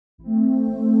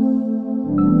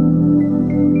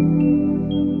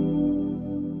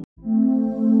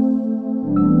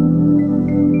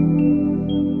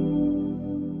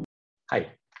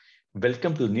Hi,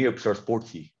 welcome to the new episode of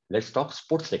Sportsy. Let's talk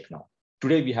sports tech now.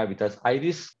 Today we have with us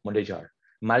Iris Mondejar,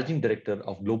 Managing Director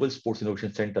of Global Sports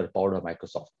Innovation Center powered by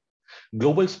Microsoft.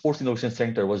 Global Sports Innovation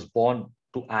Center was born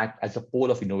to act as a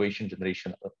pole of innovation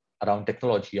generation around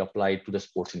technology applied to the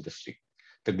sports industry.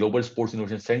 The Global Sports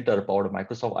Innovation Center powered by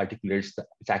Microsoft articulates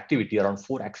its activity around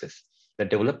four axes: the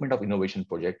development of innovation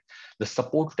project, the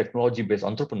support to technology-based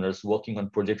entrepreneurs working on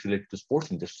projects related to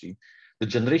sports industry, the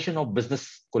generation of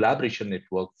business collaboration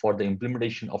network for the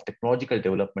implementation of technological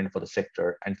development for the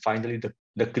sector, and finally,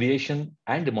 the creation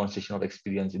and demonstration of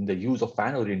experience in the use of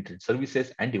fan-oriented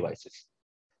services and devices.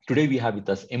 Today, we have with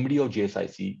us MD of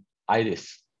GSIC,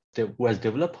 Iris, who has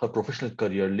developed her professional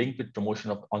career linked with promotion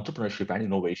of entrepreneurship and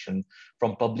innovation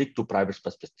from public to private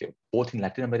perspective, both in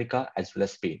Latin America as well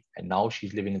as Spain. And now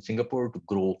she's living in Singapore to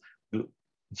grow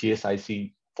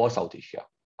GSIC for South Asia.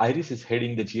 Iris is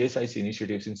heading the GSIC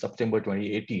initiative since September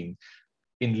 2018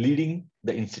 in leading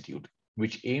the institute,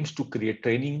 which aims to create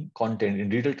training content in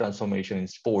digital transformation in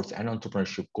sports and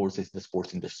entrepreneurship courses in the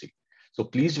sports industry. So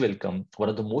please welcome one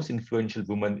of the most influential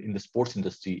women in the sports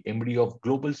industry, MD of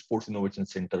Global Sports Innovation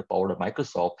Center powered by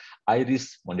Microsoft,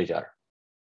 Iris Mondejar.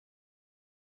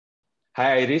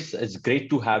 Hi, Iris. It's great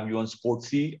to have you on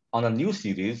Sportsy on a new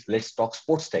series, Let's Talk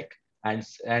Sports Tech. And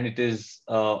it is,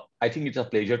 I think it's a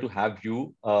pleasure to have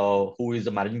you, who is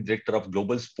the Managing Director of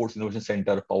Global Sports Innovation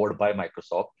Center powered by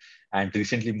Microsoft, and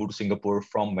recently moved to Singapore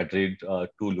from Madrid to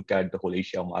look at the whole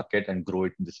Asia market and grow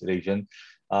it in this region.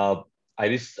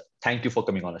 Iris, thank you for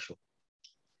coming on the show.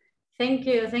 Thank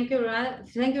you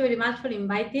very much for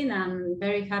inviting. I'm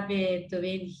very happy to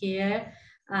be here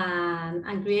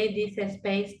and create this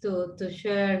space to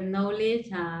share knowledge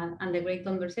and a great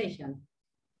conversation.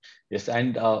 Yes,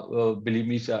 and believe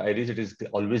me, Iris, it is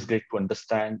always great to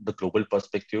understand the global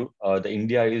perspective. The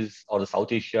India is, or the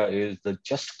South Asia is the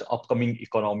just upcoming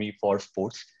economy for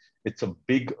sports. It's a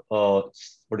big,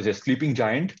 sleeping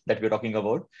giant that we're talking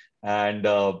about. And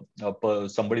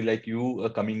somebody like you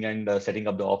coming and setting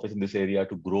up the office in this area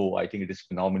to grow, I think it is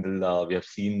phenomenal. We have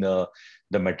seen the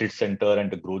Madrid Center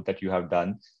and the growth that you have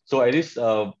done. So Iris,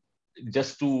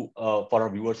 just to for our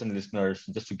viewers and listeners,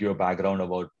 just to give a background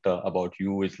about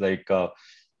you, it's like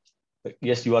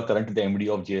yes, you are currently the MD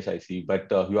of GSIC, but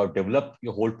you have developed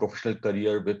your whole professional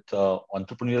career with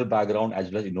entrepreneurial background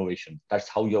as well as innovation. That's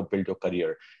how you have built your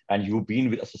career, and you've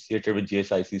been associated with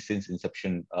GSIC since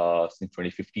inception, since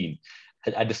 2015.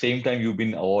 At the same time, you've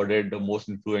been awarded the most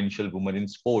influential woman in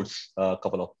sports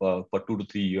for 2 to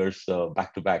 3 years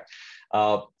back to back.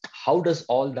 How does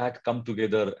all that come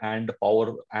together, and the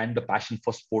power and the passion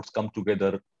for sports come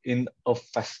together in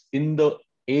the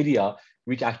area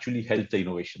which actually helps the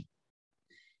innovation?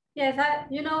 Yes,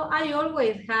 I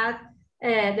always had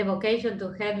the vocation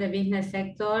to help the business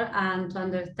sector and to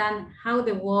understand how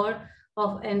the world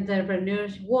of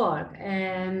entrepreneurs work.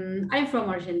 I'm from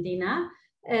Argentina.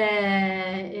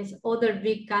 It's other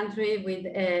big country with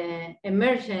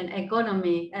emerging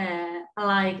economy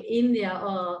like India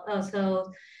or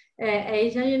also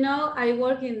Asia. I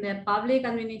work in the public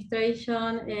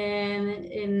administration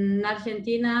in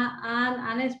Argentina,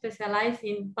 and I specialize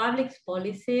in public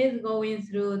policies going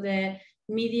through the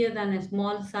medium and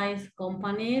small size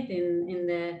companies in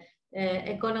the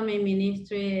economy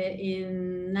ministry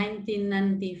in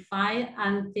 1995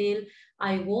 until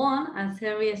I won a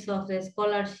series of the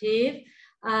scholarships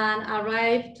and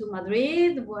arrived to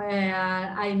Madrid, where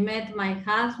I met my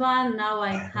husband. Now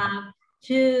I have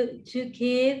two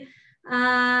kids,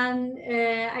 and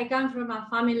I come from a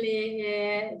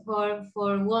family for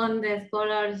won the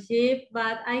scholarship,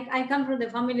 but I come from the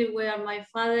family where my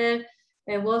father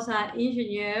was an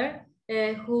engineer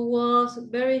who was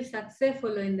very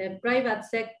successful in the private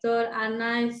sector, and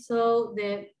I saw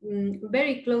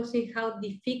very closely how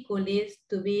difficult it is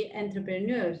to be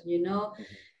entrepreneurs,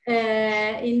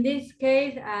 in this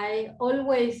case, I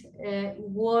always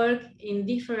work in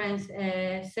different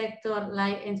sectors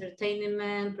like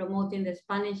entertainment, promoting the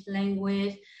Spanish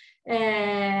language.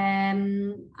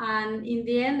 And in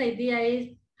the end, the idea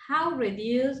is how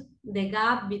reduce the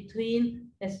gap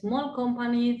between a small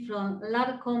company from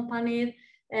large companies,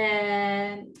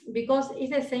 because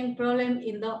it's the same problem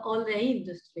in all the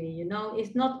industry,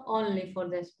 it's not only for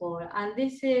the sport. And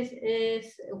this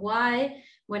is why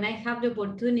when I have the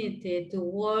opportunity to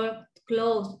work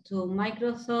close to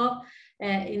Microsoft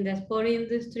in the sport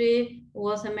industry,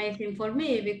 was amazing for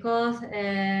me, because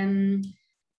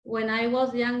when I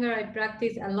was younger, I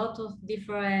practiced a lot of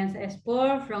different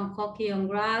sports, from hockey on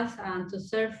grass and to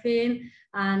surfing.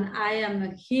 And I am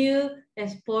a huge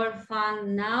sport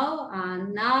fan now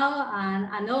and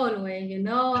always, you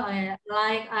know,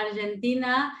 like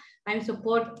Argentina, I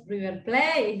support River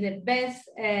Plate. It's the best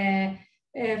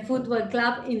football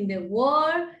club in the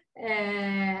world.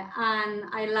 And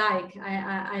I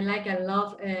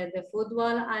love the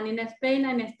football. And in Spain,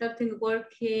 I'm starting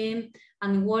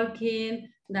working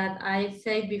that I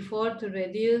said before to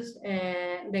reduce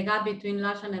the gap between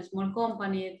large and small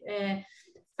companies.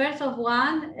 First of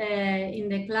one, in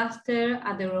the cluster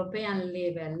at the European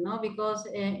level, no? Because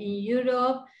in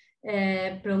Europe,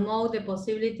 promote the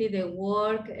possibility to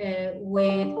work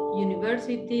with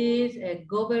universities,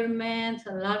 governments,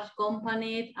 large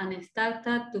companies, and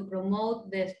startups to promote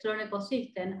the strong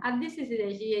ecosystem. And this is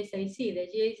the GSIC. The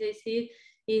GSIC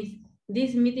is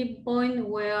this meeting point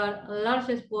where large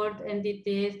sport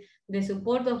entities, the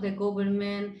support of the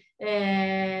government,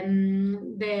 the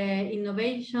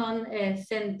innovation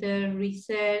center,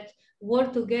 research,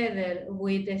 work together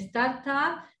with the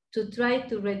startup to try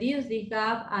to reduce the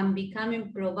gap and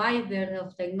becoming provider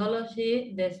of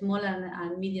technology, the small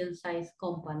and medium-sized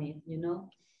companies, you know.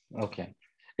 Okay.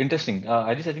 Interesting.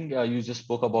 Iris, I think you just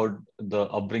spoke about the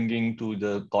upbringing to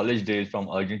the college days from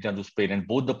Argentina to Spain, and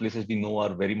both the places we know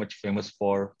are very much famous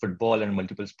for football and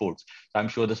multiple sports. I'm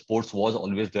sure the sports was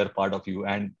always there part of you,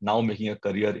 and now making a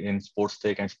career in sports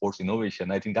tech and sports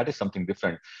innovation, I think that is something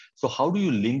different. So how do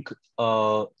you link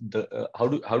how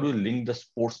do you link the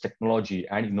sports technology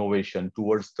and innovation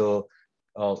towards the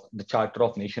charter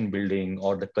of nation building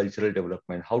or the cultural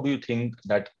development? How do you think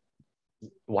that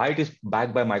why it is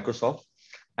backed by Microsoft?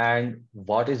 And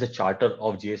what is the charter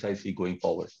of GSIC going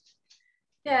forward?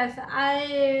 Yes,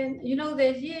 you know,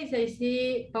 the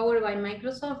GSIC powered by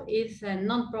Microsoft is a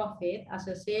non-profit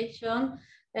association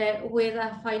with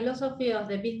a philosophy of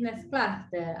the business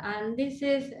cluster. And this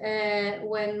is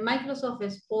when Microsoft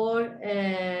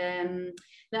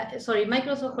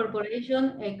Microsoft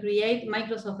Corporation create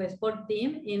Microsoft Sport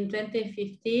Team in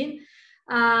 2015.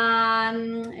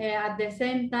 And at the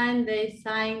same time, they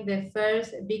signed the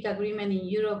first big agreement in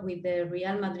Europe with the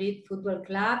Real Madrid Football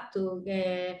Club to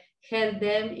help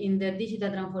them in their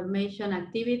digital transformation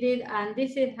activities. And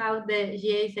this is how the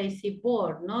GSIC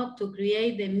board, no, to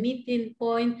create the meeting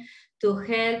point to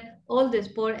help all the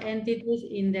sport entities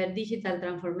in their digital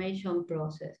transformation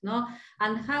process, no?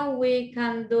 And how we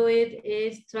can do it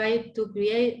is try to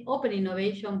create open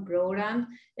innovation programs,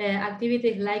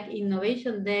 activities like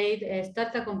Innovation Day,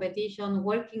 startup competition,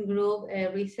 working group,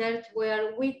 research,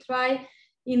 where we try,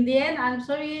 in the end, I'm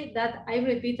sorry that I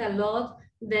repeat a lot,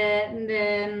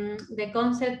 the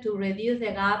concept to reduce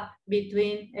the gap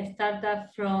between a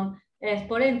startup from a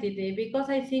sport entity, because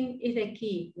I think it's the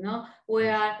key, no?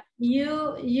 Where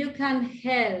you can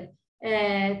help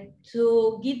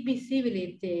to give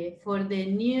visibility for the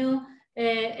new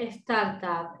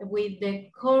startup with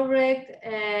the correct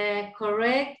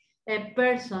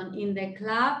person in the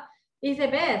club is the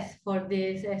best for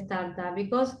this startup,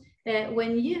 because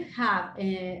when you have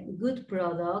a good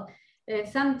product,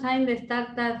 sometimes the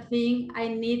startup think I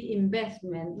need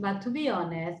investment, but to be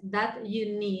honest, that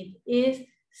you need is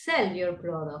sell your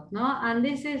product, no? And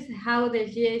this is how the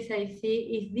GSIC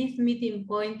is this meeting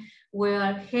point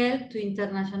where help to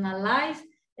internationalize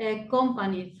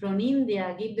companies from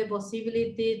India, give the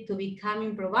possibility to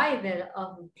becoming provider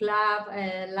of club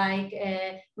like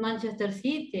Manchester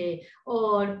City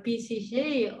or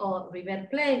PCG or River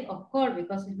Plate, of course,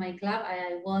 because it's my club,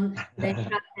 I want they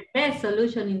have the best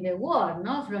solution in the world,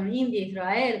 no? From India,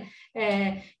 Israel,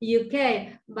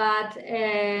 UK, but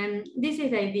this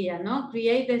is the idea, no?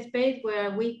 Create a space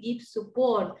where we give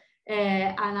support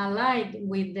and aligned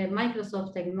with the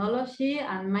Microsoft technology,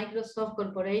 and Microsoft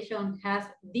Corporation has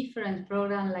different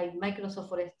programs like Microsoft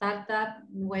for Startup,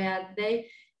 where they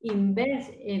invest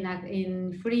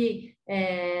in free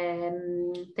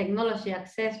technology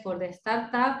access for the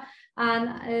startup.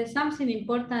 And something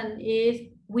important is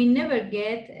we never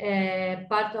get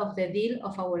part of the deal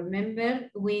of our member.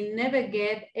 We never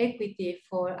get equity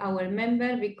for our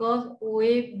member, because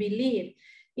we believe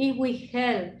if we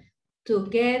help to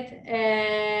get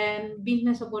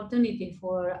business opportunity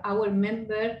for our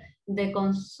member, the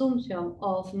consumption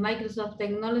of Microsoft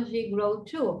technology grow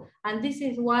too. And this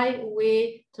is why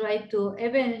we try to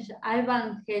evangelize,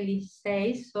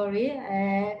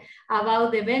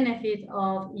 about the benefit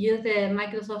of use the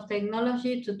Microsoft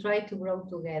technology to try to grow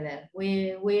together.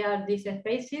 We are this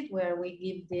spaces where we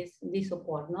give this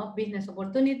support, no? Business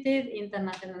opportunities,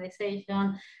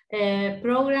 internationalization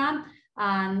program,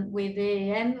 and with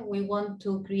the end, we want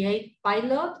to create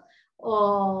pilot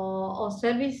or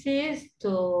services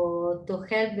to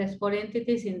help the sport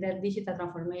entities in their digital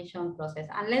transformation process.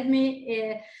 And let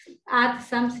me add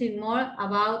something more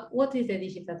about what is the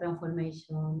digital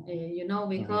transformation,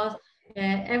 because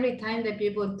every time the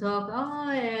people talk,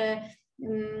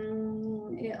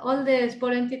 all the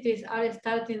sport entities are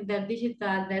starting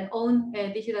their own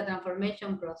digital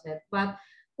transformation process. But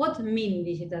what means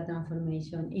digital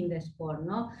transformation in the sport?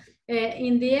 No,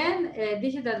 in the end,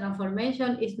 digital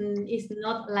transformation is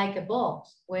not like a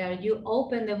box where you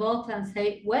open the box and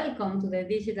say, "Welcome to the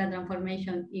digital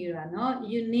transformation era." No,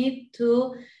 you need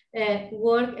to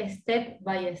work step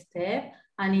by step,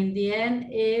 and in the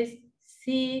end, is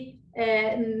see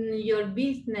your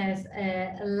business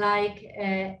like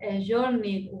a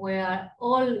journey where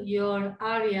all your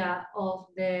area of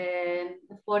the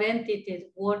four entities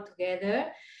work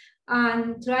together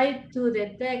and try to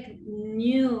detect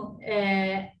new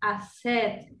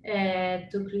assets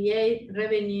to create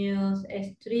revenues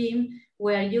stream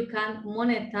where you can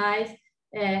monetize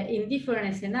in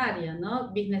different scenarios,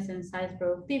 no? Business and sales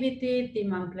productivity,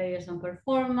 team and players on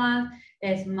performance,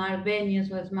 smart venues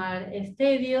or smart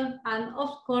stadiums, and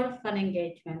of course, fan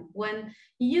engagement. When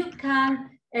you can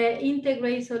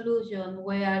integrate solutions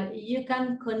where you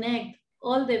can connect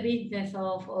all the business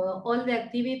of all the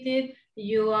activities,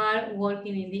 you are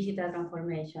working in digital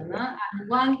transformation. No?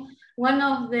 And one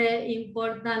of the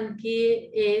important key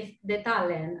is the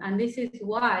talent. And this is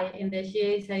why in the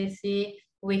GSIC,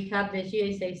 we have the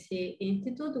GSIC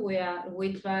Institute where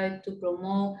we try to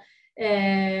promote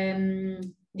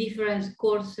different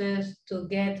courses to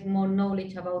get more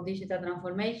knowledge about digital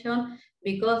transformation,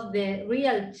 because the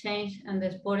real change in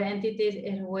the sport entities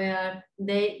is where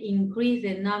they increase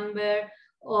the number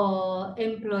of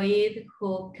employees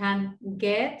who can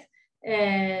get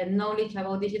knowledge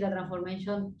about digital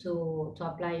transformation to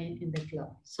apply in the club.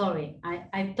 Sorry,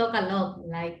 I talk a lot,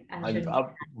 like.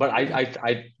 But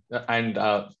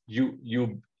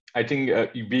I think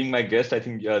you being my guest, I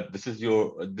think this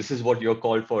is what you're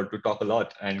called for, to talk a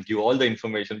lot and give all the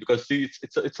information, because see,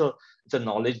 it's a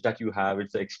knowledge that you have,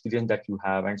 it's the experience that you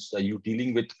have, and so you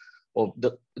dealing with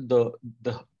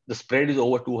the spread is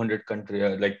over 200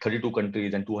 countries, like 32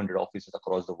 countries and 200 offices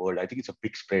across the world. I think it's a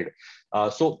big spread.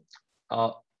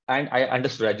 And I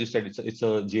understood, as you said, it's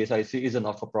a GSIC is a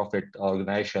not-for-profit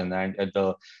organization, and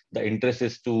the interest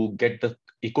is to get the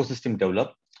ecosystem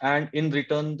developed. And in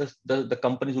return, the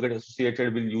companies who get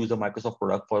associated will use a Microsoft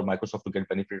product for Microsoft to get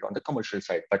benefit on the commercial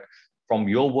side. But from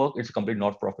your work, it's completely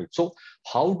not profit. So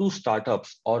how do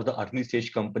startups or the early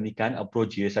stage company can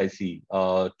approach GSIC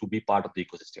to be part of the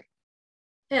ecosystem?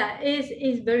 Yeah,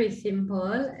 it's very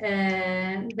simple.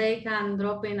 They can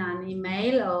drop in an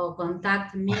email or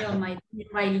contact me on my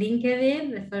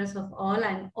LinkedIn. First of all,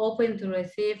 I'm open to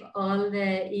receive all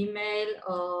the email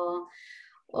or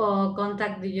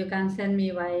contact that you can send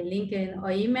me by LinkedIn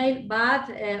or email. But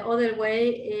other way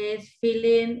is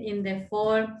filling in the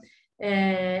form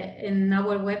in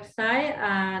our website,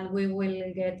 and we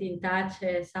will get in touch,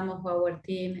 some of our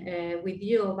team, with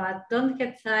you. But don't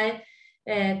get shy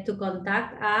to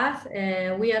contact us.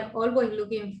 We are always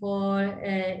looking for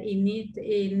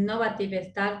innovative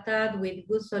startups with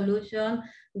good solutions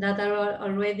that are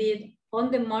already on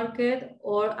the market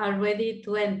or are ready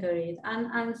to enter it.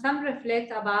 And some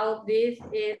reflect about this.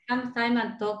 Sometimes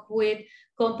I talk with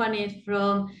companies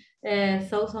from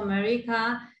South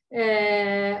America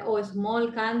or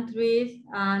small countries,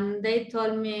 and they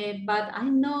told me, but I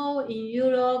know in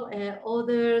Europe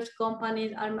other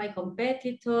companies are my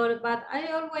competitor, but I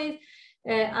always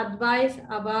advise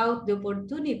about the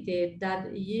opportunity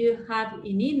that you have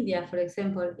in India. For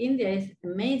example, India is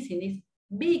amazing. It's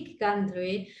big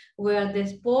country where the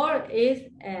sport is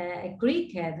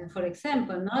cricket, for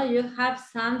example. No, you have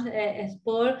some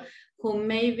sport who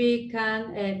maybe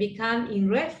can become in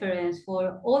reference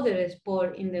for other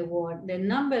sport in the world. The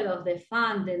number of the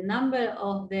fans, the number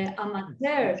of the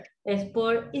amateur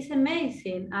sport is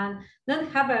amazing, and don't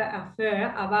have a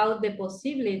fear about the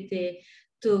possibility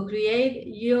to create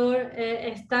your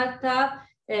startup.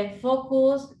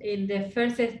 Focus in the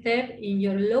first step in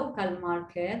your local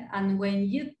market, and when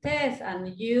you test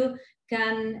and you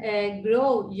can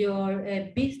grow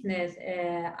your business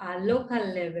at local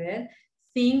level,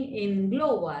 think in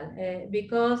global,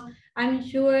 because I'm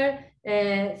sure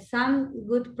some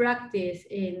good practice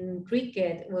in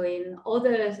cricket or in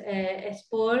other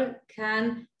sport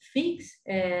can fix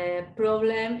a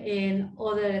problem in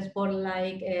other sport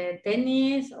like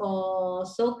tennis or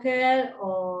soccer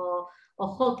or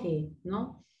hockey,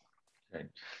 no? Right.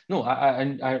 No,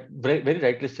 I very, very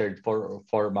rightly said, for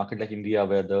a market like India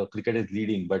where the cricket is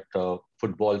leading, but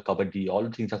football, kabaddi, all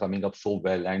things are coming up so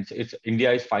well. And it's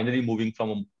India is finally moving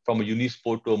from a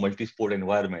unisport to a multi-sport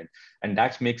environment. And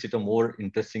that makes it a more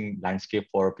interesting landscape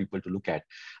for people to look at.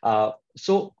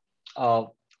 So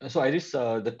Iris,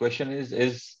 the question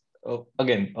is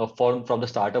again, from the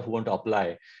startup who want to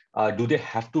apply, do they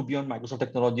have to be on Microsoft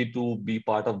technology to be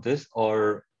part of this,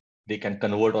 or they can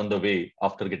convert on the way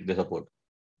after getting the support?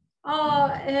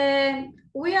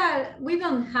 We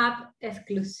don't have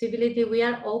exclusivity. We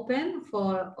are open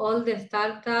for all the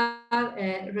startups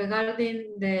regarding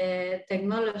the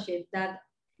technology that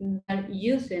they're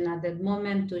using at the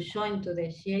moment to join to the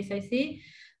GSIC,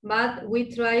 but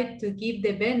we try to give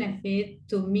the benefit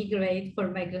to migrate for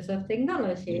Microsoft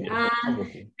technology. Yeah,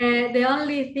 and the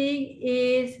only thing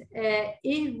is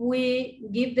if we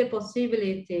give the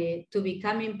possibility to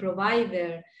becoming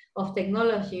provider of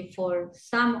technology for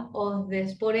some of the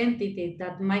sport entities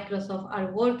that Microsoft are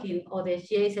working, or the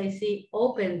GSIC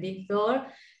open this door,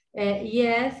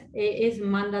 yes, it is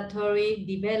mandatory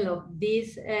develop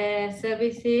these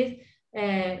services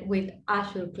with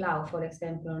Azure Cloud, for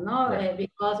example, no? Right.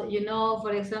 Because, you know,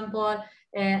 for example,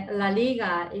 La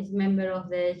Liga is member of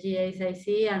the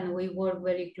GSIC and we work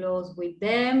very close with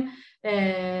them,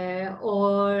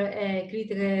 or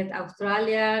Cricket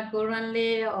Australia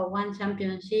currently, or One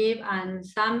Championship, and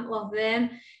some of them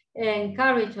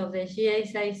encourage of the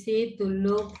GSIC to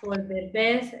look for the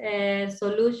best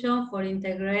solution for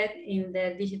integrate in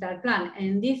the digital plan.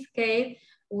 In this case,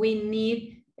 we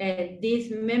need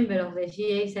this member of the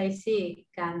GSIC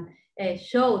can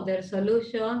show their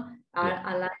solution are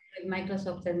aligned with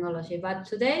Microsoft technology. But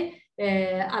today,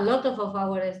 a lot of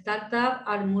our startups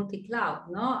are multi-cloud,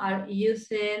 no? Are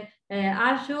using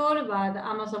Azure, but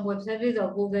Amazon Web Service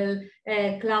or Google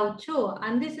Cloud too.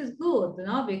 And this is good,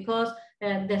 no? Because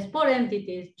the sport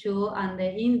entities too and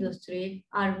the industry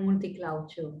are multi-cloud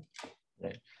too.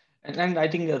 Right. And I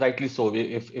think rightly so.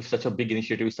 If such a big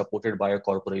initiative is supported by a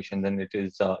corporation, then it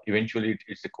is eventually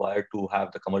it's required to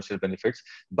have the commercial benefits,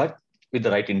 but with the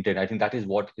right intent. I think that is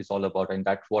what it's all about, and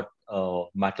that's what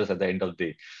matters at the end of the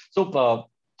day. So,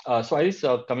 so Iris,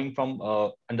 coming from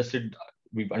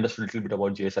we've understood a little bit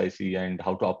about GSIC and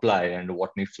how to apply and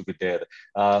what needs to be there.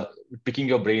 Picking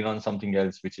your brain on something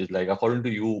else, which is like, according to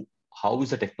you, how is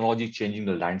the technology changing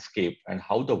the landscape and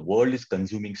how the world is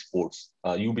consuming sports?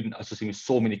 You've been associating with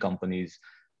so many companies,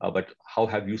 but how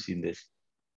have you seen this?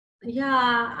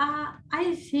 Yeah,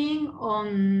 I think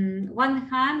on one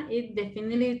hand, it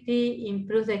definitely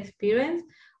improves the experience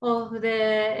of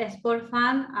the sport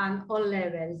fan at all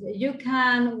levels. You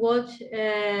can watch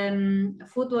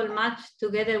football match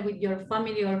together with your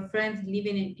family or friends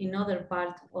living in other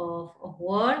parts of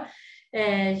world,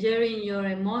 sharing your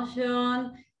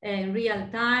emotion in real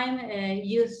time,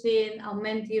 using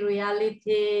augmented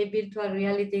reality, virtual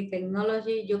reality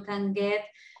technology. You can get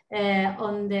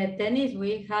on the tennis,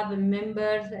 we have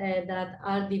members that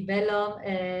are developed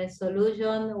a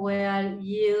solution where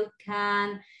you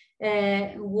can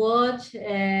watch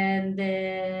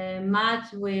the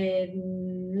match with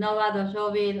Novak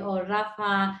Djokovic or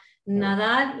Rafa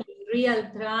Nadal in real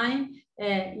time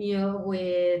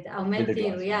with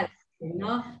augmented reality. You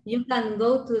know, you can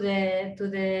go to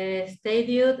the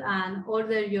stadium and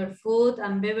order your food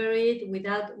and beverage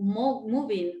without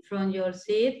moving from your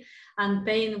seat and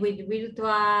paying with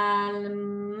virtual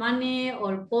money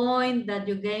or point that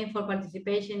you gain for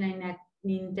participation in an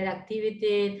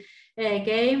interactivity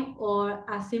game or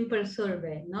a simple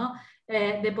survey. No,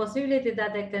 the possibility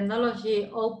that the technology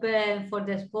open for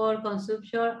the sport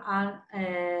consumption are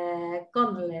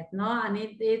countless. No, and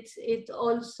it's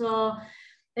also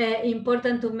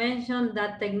important to mention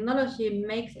that technology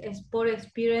makes a sport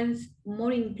experience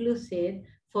more inclusive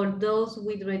for those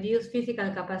with reduced physical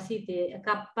capacity.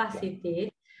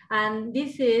 And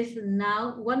this is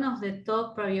now one of the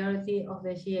top priorities of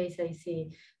the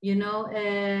GSIC. You know,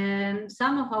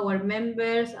 some of our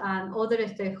members and other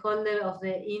stakeholders of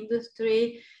the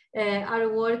industry are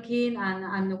working,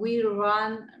 and we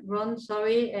run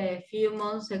a few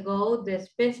months ago the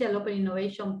Special Open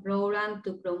Innovation Program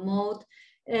to promote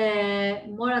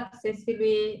more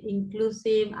accessible,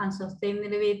 inclusive, and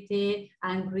sustainability,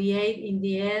 and create in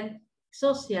the end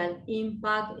social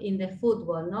impact in the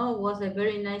football. No, it was a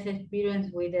very nice experience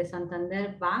with the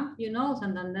Santander Bank. You know,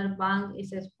 Santander Bank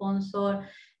is a sponsor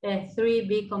 3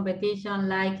 big competitions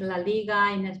like La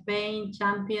Liga in Spain,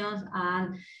 Champions,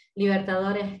 and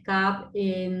Libertadores Cup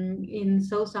in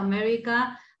South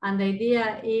America. And the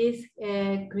idea is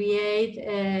create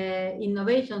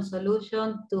innovation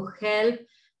solution to help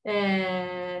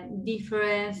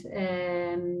different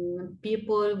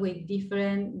people with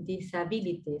different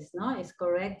disabilities, no? It's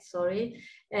correct, sorry.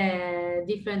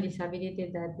 Different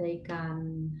disabilities that they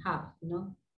can have,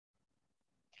 no?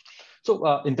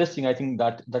 So interesting. I think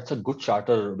that that's a good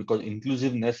charter because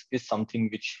inclusiveness is something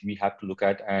which we have to look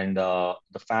at, and the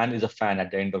fan is a fan at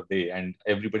the end of the day, and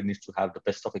everybody needs to have the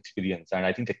best of experience. And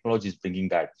I think technology is bringing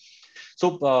that.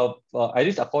 So,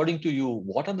 Iris, according to you,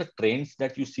 what are the trends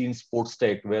that you see in sports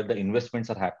tech where the investments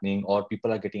are happening, or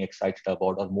people are getting excited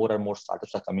about, or more and more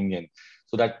startups are coming in?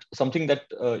 So that something that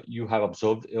you have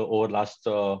observed over last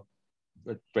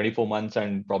 24 months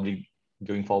and probably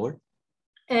going forward.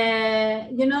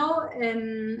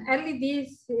 Early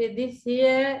this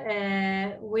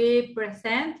year, we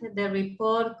present the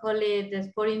report called the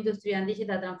Sport Industry and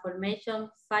Digital Transformation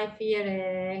 5 year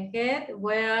ahead,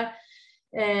 where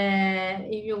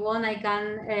if you want, I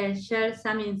can share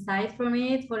some insights from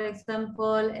it. For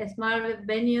example, smart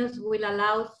venues will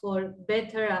allow for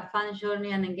better fan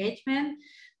journey and engagement.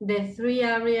 The 3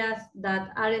 areas that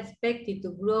are expected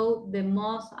to grow the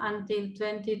most until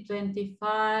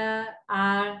 2025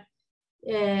 are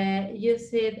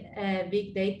using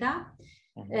big data,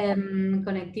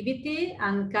 connectivity,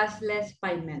 and cashless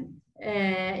payment.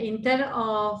 In terms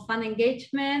of fan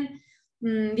engagement,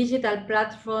 digital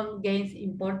platform gains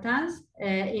importance,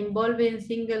 involving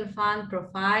single fan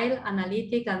profile,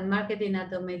 analytic, and marketing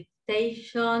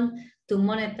automation to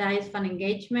monetize fan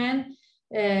engagement.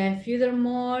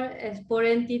 Furthermore, sport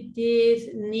entities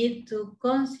need to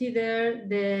consider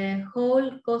the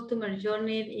whole customer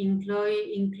journey,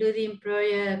 including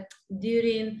project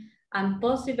during and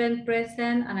post-event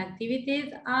present and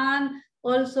activities. And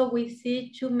also we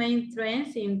see 2 main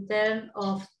trends in terms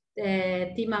of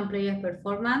team and player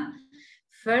performance.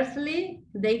 Firstly,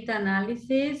 data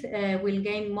analysis will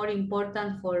gain more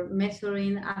importance for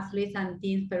measuring athletes and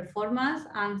teams' performance.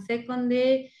 And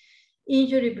secondly,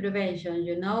 injury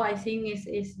prevention. I think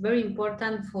it's very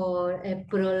important for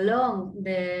prolong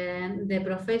the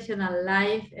professional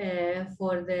life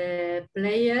for the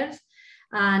players.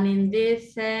 And in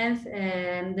this sense,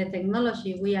 the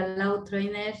technology will allow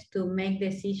trainers to make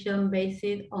decisions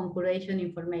based on curation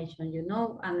information,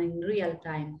 and in real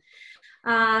time.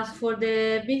 As for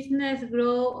the business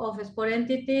growth of sport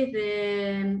entities,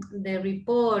 the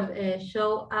report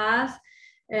show us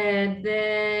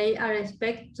they are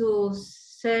expected to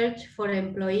search for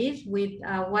employees with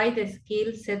a wide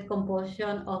skill set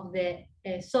composition of the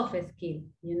soft skill.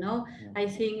 I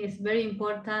think it's very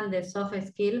important, the soft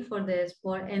skill for the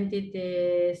sport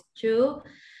entities too.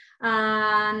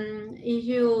 And if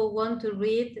you want to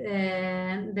read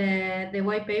the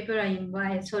white paper,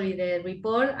 the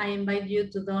report, I invite you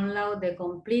to download the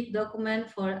complete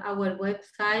document for our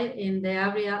website in the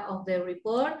area of the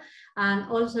report. And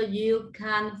also you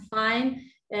can find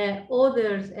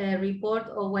others report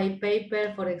or white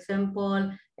paper. For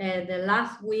example, this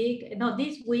week,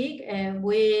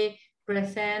 we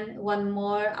present one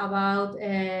more about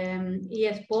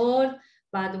eSport,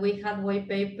 but we have white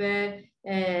paper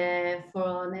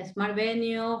from a smart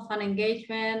venue, fan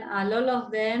engagement. A lot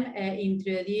of them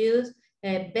introduce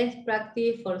best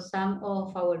practice for some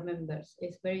of our members.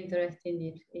 It's very interesting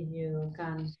if you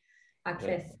can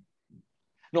access. Right.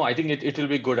 No, I think it will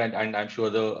be good, and I'm sure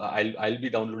I'll be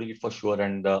downloading it for sure,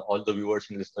 and all the viewers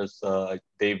and listeners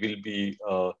they will be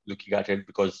looking at it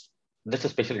because that's a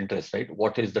special interest, right?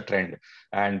 What is the trend?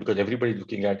 And because everybody's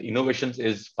looking at innovations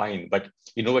is fine, but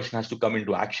innovation has to come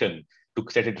into action to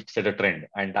set a trend,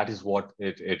 and that is what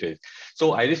it is.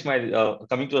 So Iris,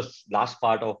 coming to the last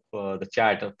part of the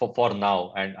chat for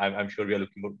now, and I'm sure we are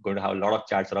going to have a lot of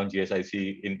chats around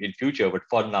GSIC in future, but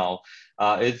for now,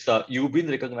 you've been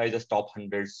recognized as top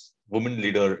 100 women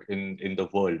leader in the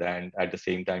world, and at the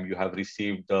same time you have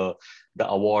received the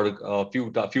award a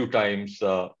few times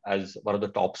as one of the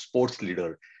top sports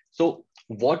leader. So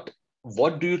what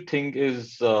do you think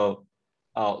is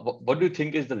what do you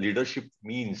think is the leadership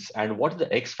means, and what is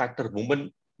the X factor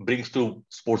woman brings to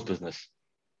sports business?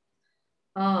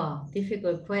 Oh,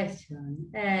 difficult question.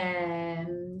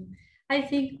 I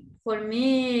think for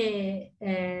me,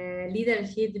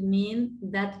 leadership means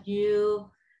that you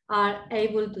are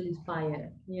able to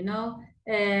inspire.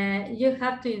 You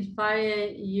have to inspire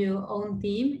your own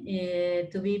team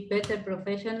to be better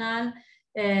professional.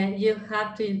 You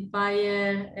have to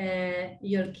inspire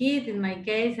your kid. In my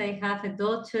case, I have a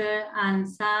daughter and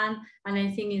son, and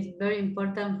I think it's very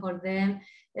important for them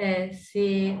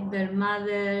see their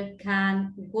mother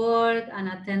can work and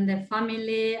attend the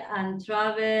family and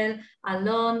travel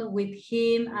alone with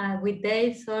him,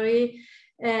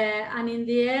 And in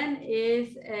the end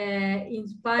is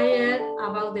inspired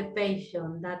about the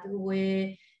passion that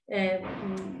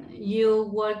you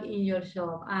work in your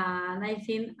shop. And I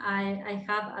think I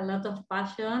have a lot of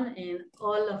passion in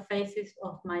all the phases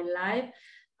of my life.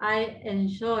 I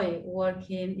enjoy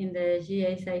working in the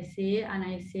GSIC, and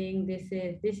I think this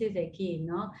is the key,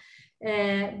 no?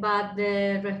 But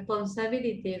the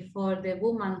responsibility for the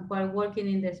women who are working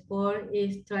in the sport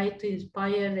is try to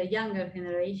inspire the younger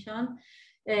generation,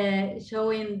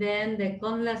 showing them the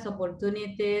countless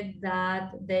opportunities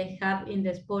that they have in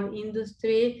the sport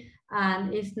industry.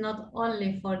 And it's not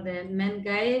only for the men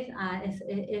guys, it's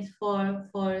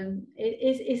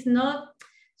it's not,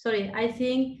 sorry, I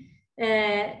think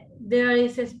there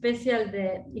is a special,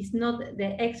 it's not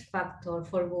the X factor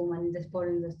for women in the sport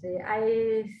industry.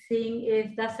 I think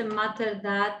it doesn't matter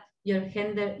that your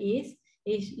gender is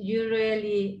you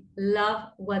really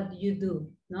love what you do,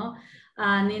 no?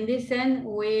 And in this sense,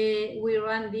 we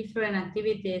run different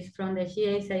activities from the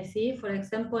GSIC. For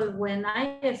example, when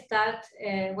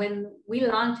when we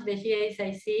launched the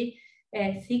GSIC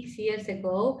 6 years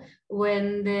ago,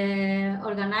 when the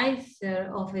organizer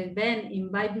of the event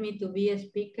invited me to be a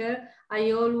speaker,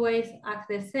 I always ask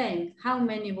the same: how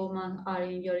many women are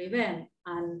in your event?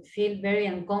 And feel very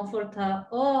uncomfortable.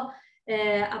 Oh,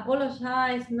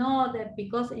 apologize, no,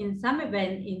 because in some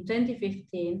event in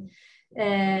 2015,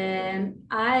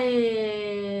 I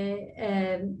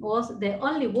was the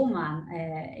only woman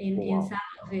in some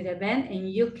of the event in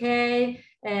UK.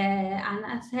 And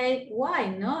I say, why?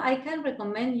 No, I can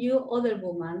recommend you other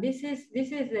women. This is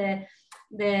the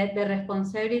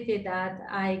responsibility that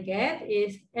I get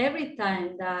is every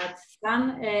time that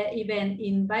some event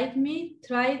invite me,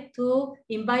 try to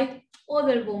invite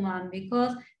other women,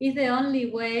 because it's the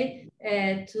only way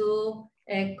to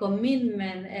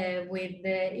commitment with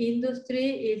the industry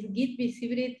is give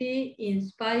visibility,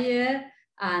 inspire,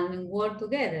 and work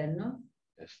together. No.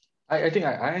 Yes. I think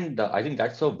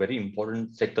that's a very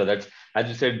important sector. That's, as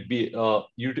you said,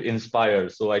 you to inspire.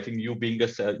 So I think you being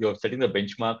you're setting the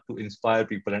benchmark to inspire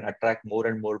people and attract more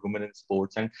and more women in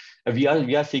sports. And we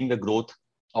are seeing the growth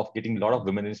of getting a lot of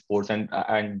women in sports. And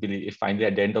finally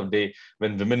at the end of the day,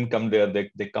 when women come there,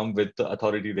 they come with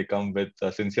authority, they come with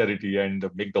sincerity and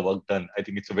make the work done. I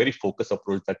think it's a very focused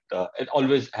approach that I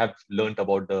always have learned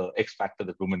about the X factor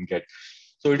that women get.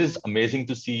 So it is amazing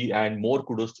to see, and more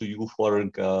kudos to you for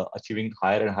achieving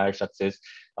higher and higher success.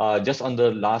 Just on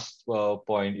the last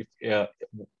point,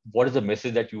 what is the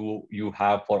message that you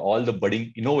have for all the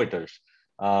budding innovators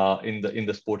in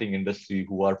the sporting industry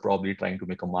who are probably trying to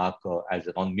make a mark as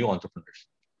new entrepreneurs?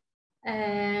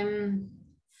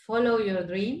 Follow your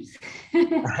dreams.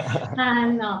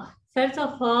 And no, first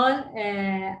of all,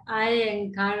 I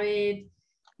encourage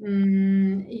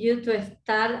you to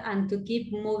start and to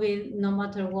keep moving no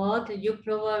matter what. You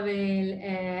probably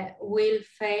will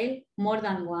fail more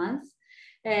than once,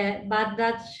 but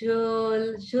that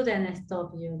shouldn't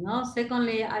stop you. No.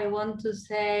 Secondly, I want to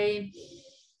say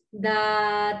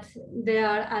that there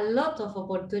are a lot of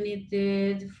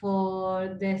opportunities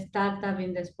for the startup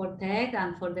in the sport tech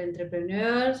and for the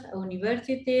entrepreneurs,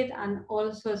 universities, and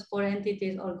also sport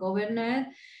entities or government.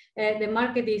 The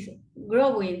market is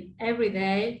growing every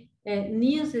day.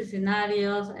 New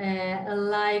scenarios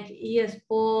like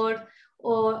eSport,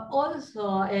 or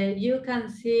also you can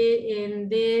see in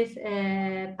this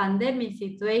pandemic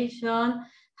situation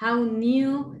how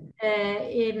new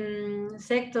in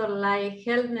sector like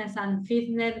healthness and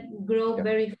fitness grow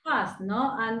very fast,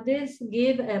 no? And this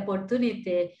give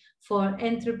opportunity for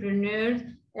entrepreneurs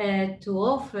to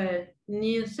offer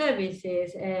new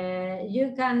services.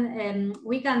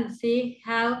 We can see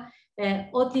how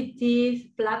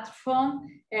OTT platform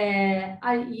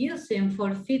are using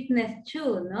for fitness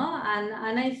too, no?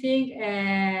 And I think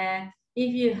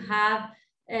if you have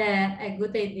a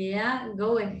good idea,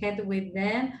 go ahead with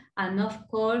them, and of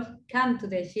course come to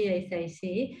the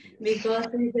GSIC, because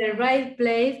it's the right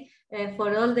place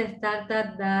for all the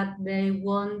startups that they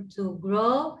want to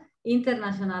grow,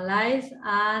 internationalize,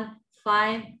 and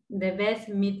find the best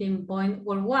meeting point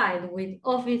worldwide, with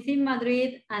office in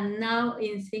Madrid and now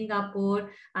in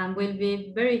Singapore, and we'll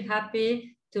be very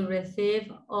happy to receive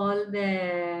all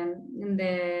the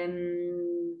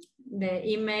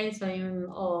emails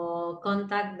or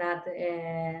contact that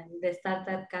the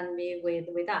startup can be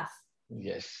with us.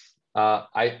 Yes.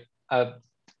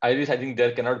 Iris, I think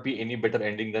there cannot be any better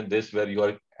ending than this, where you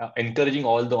are encouraging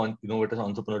all the innovators,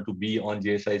 entrepreneurs to be on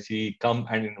GSIC, come,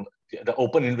 and the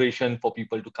open invitation for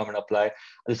people to come and apply.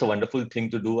 It's a wonderful thing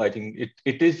to do. I think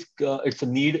it's a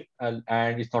need,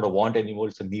 and it's not a want anymore.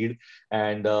 It's a need,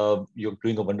 and you're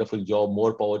doing a wonderful job.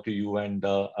 More power to you, and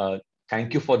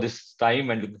Thank you for this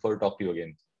time and looking forward to talk to you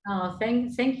again. Oh,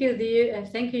 thank you, dear.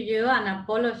 Thank you, and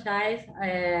apologize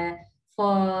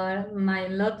for my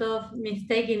lot of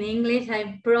mistake in English.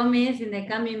 I promise in the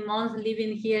coming months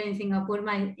living here in Singapore,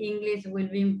 my English will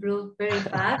be improved very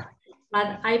fast.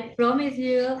 But I promise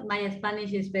you, my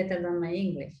Spanish is better than my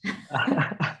English.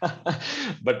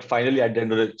 But finally, at the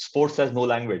end of it, sports has no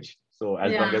language. So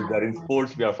as long as we are in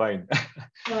sports, we are fine.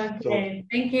 Okay. So,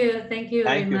 thank you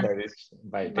very much. Harish.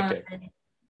 Bye. Take care.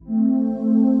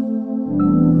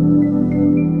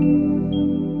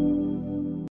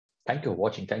 Thank you for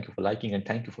watching. Thank you for liking, and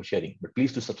thank you for sharing. But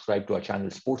please do subscribe to our channel,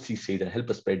 Sportsy Says, and help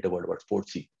us spread the word about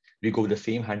Sportsy. We go with the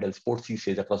same handle, Sportsy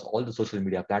Says, across all the social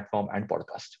media platform and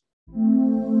podcast.